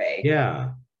yesterday.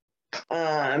 Yeah.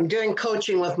 I'm doing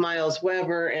coaching with Miles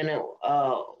Weber, and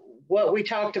what we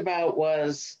talked about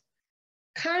was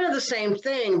kind of the same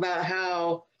thing about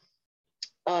how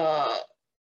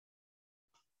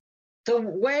the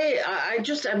way I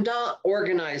just am not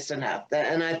organized enough.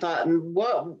 And I thought,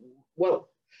 what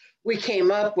we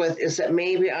came up with is that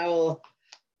maybe I will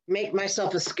make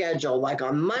myself a schedule, like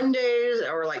on Mondays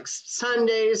or like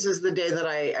Sundays is the day that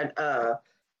I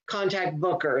contact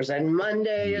bookers, and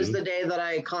Monday is the day that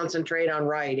I concentrate on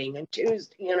writing, and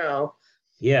Tuesday,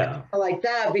 yeah, like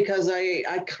that, because I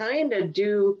kind of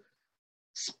do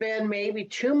spend maybe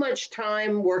too much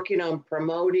time working on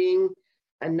promoting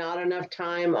and not enough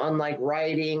time on like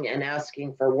writing and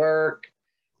asking for work.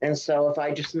 And so if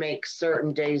I just make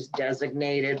certain days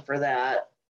designated for that,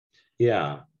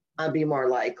 yeah, I'd be more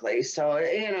likely. So,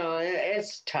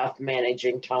 it's tough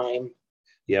managing time.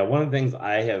 Yeah, one of the things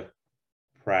I have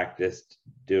practiced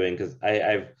doing, because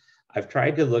I've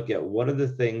tried to look at what are the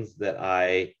things that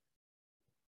are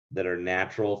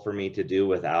natural for me to do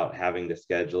without having to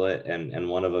schedule it. And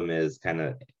one of them is kind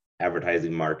of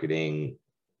advertising, marketing,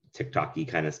 TikTok-y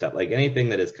kind of stuff, like anything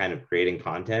that is kind of creating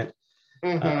content.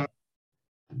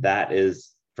 That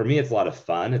is, for me, it's a lot of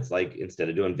fun. It's like, instead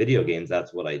of doing video games,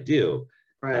 that's what I do.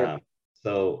 Right.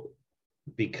 So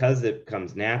because it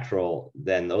comes natural,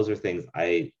 then those are things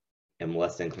I am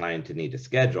less inclined to need to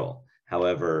schedule.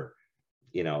 However,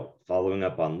 following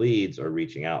up on leads or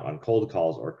reaching out on cold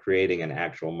calls or creating an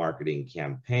actual marketing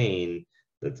campaign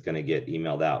that's going to get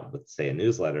emailed out with, say, a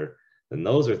newsletter, then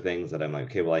those are things that I'm like,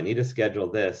 okay, well, I need to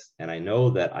schedule this. And I know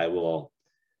that I will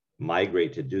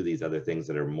migrate to do these other things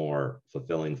that are more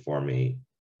fulfilling for me.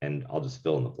 And I'll just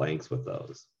fill in the blanks with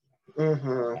those.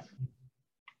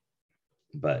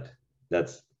 But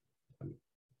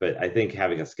I think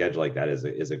having a schedule like that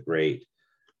is a great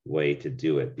way to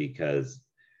do it, because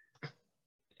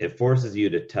it forces you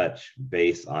to touch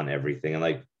base on everything. And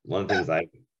like, one of the things I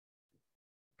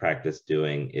practice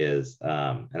doing is,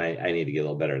 and I need to get a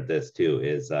little better at this too,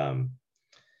 is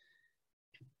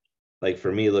like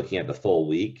for me, looking at the full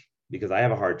week, because I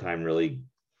have a hard time really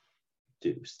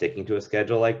sticking to a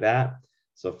schedule like that.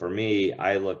 So for me,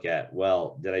 I look at,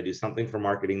 well, did I do something for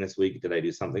marketing this week? Did I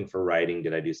do something for writing?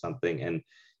 Did I do something? And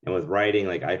with writing,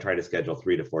 like I try to schedule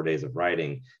 3 to 4 days of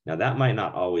writing. Now that might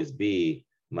not always be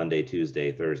Monday,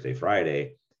 Tuesday, Thursday,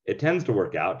 Friday. It tends to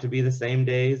work out to be the same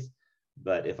days.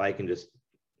 But if I can just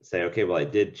say, okay, well, I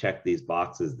did check these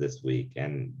boxes this week,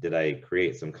 and did I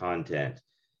create some content?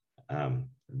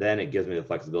 Then it gives me the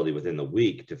flexibility within the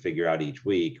week to figure out each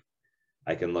week.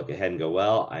 I can look ahead and go,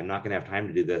 well, I'm not going to have time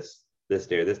to do this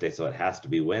day or this day, so it has to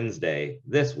be Wednesday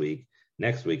this week,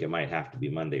 next week it might have to be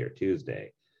Monday or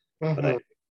Tuesday. Mm-hmm. But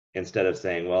instead of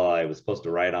saying, well, I was supposed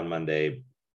to write on Monday,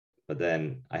 but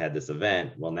then I had this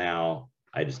event, well, now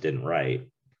I just didn't write.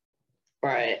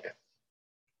 Right.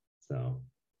 So,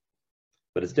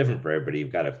 but it's different for everybody.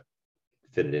 You've got to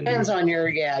fit it in. Depends on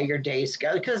your day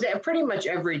schedule, because pretty much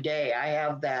every day I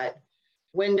have that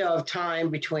window of time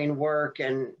between work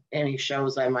and any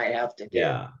shows I might have to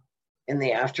do in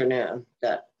the afternoon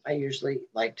that I usually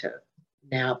like to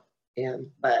nap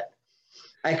in, but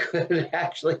I could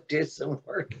actually do some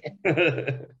work.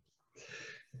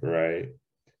 Right.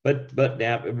 But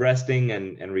nap, resting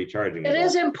and recharging. It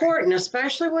is important,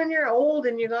 especially when you're old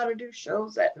and you got to do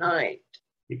shows at night.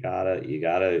 You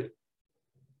gotta,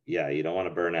 yeah, you don't want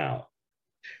to burn out.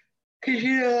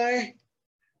 Because,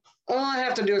 all I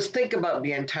have to do is think about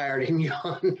being tired and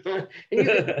yawn. And you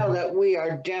can tell that we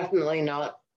are definitely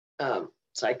not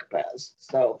psychopaths.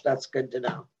 So that's good to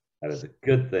know. That is a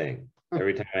good thing.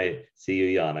 Every time I see you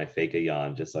yawn, I fake a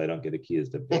yawn just so I don't get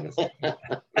accused of being a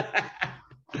psychopath.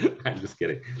 I'm just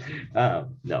kidding.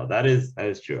 No, that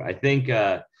is true. I think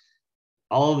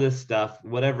all of this stuff,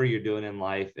 whatever you're doing in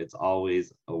life, it's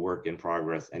always a work in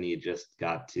progress, and you just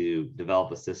got to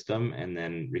develop a system and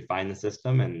then refine the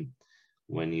system. And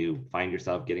when you find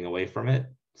yourself getting away from it,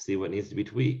 see what needs to be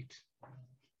tweaked.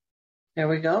 There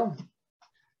we go.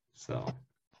 So,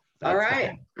 all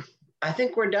right. I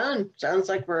think we're done. Sounds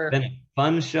like we're been a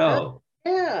fun show.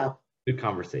 Yeah. Good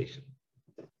conversation.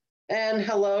 And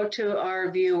hello to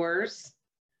our viewers.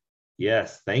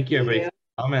 Yes. Thank you, everybody, for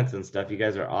comments and stuff. You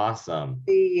guys are awesome.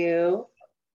 See you.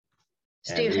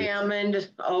 Steve Hammond,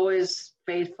 always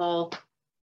faithful.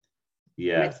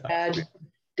 Yes. Dad,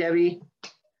 Debbie.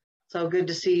 So good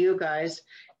to see you guys.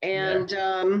 And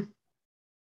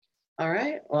all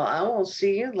right. Well, I will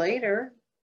see you later.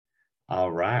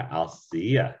 All right. I'll see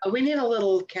ya. We need a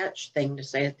little catch thing to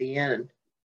say at the end.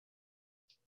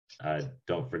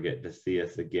 Don't forget to see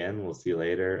us again. We'll see you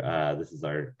later. This is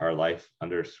our life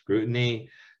under scrutiny.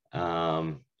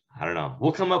 I don't know.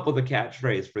 We'll come up with a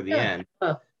catchphrase for the end.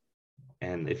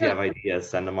 And if you have ideas,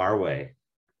 send them our way.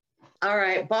 All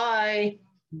right. Bye.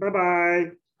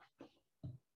 Bye-bye.